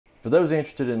For those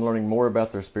interested in learning more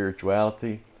about their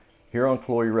spirituality, here on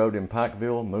Chloe Road in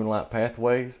Pikeville, Moonlight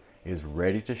Pathways is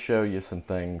ready to show you some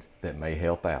things that may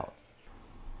help out.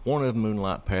 One of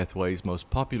Moonlight Pathways'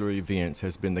 most popular events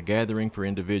has been the gathering for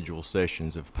individual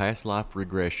sessions of past life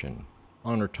regression.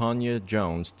 Honor Tanya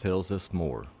Jones tells us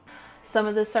more. Some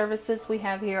of the services we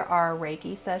have here are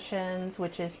Reiki sessions,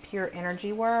 which is pure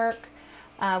energy work.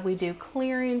 We do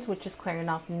clearings, which is clearing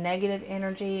off negative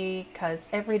energy, because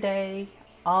every day,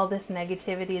 all this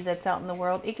negativity that's out in the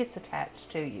world, it gets attached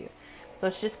to you. So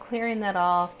it's just clearing that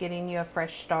off, getting you a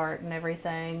fresh start and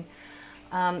everything.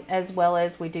 As well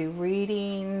as we do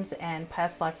readings and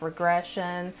past life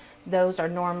regression. Those are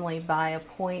normally by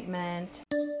appointment.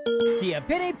 See a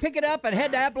penny, pick it up and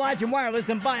head to Appalachian Wireless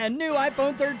and buy a new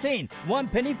iPhone 13. 1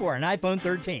 penny for an iPhone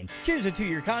 13. Choose a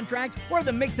 2-year contract or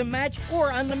the mix and match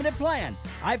or unlimited plan.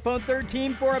 iPhone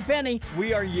 13 for a penny.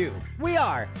 We are you. We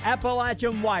are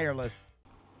Appalachian Wireless.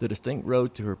 The distinct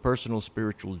road to her personal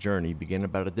spiritual journey began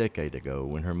about a decade ago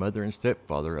when her mother and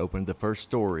stepfather opened the first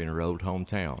store in her old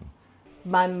hometown.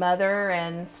 My mother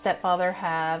and stepfather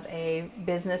have a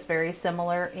business very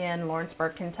similar in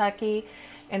Lawrenceburg, Kentucky,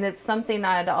 and it's something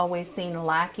I'd always seen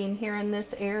lacking here in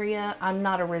this area. I'm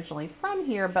not originally from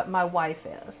here, but my wife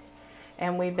is.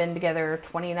 And we've been together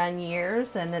 29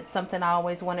 years, and it's something I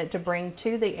always wanted to bring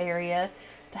to the area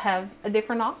to have a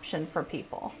different option for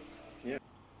people.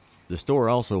 The store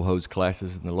also holds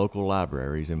classes in the local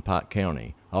libraries in Pike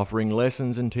County, offering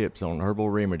lessons and tips on herbal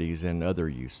remedies and other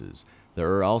uses. They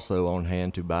are also on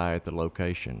hand to buy at the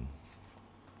location.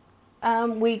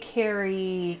 We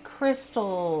carry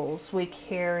crystals, we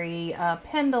carry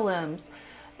pendulums,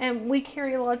 and we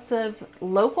carry lots of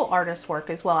local artist work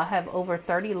as well. I have over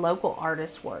 30 local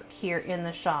artist work here in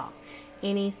the shop.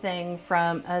 Anything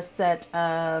from a set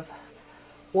of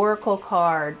oracle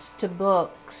cards to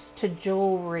books to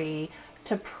jewelry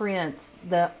to prints.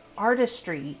 The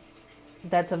artistry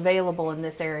that's available in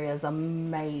this area is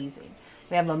amazing.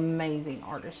 We have amazing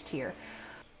artists here.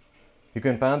 You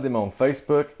can find them on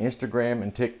Facebook, Instagram,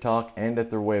 and TikTok, and at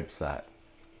their website.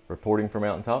 Reporting for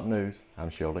Mountaintop News, I'm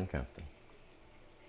Sheldon Compton.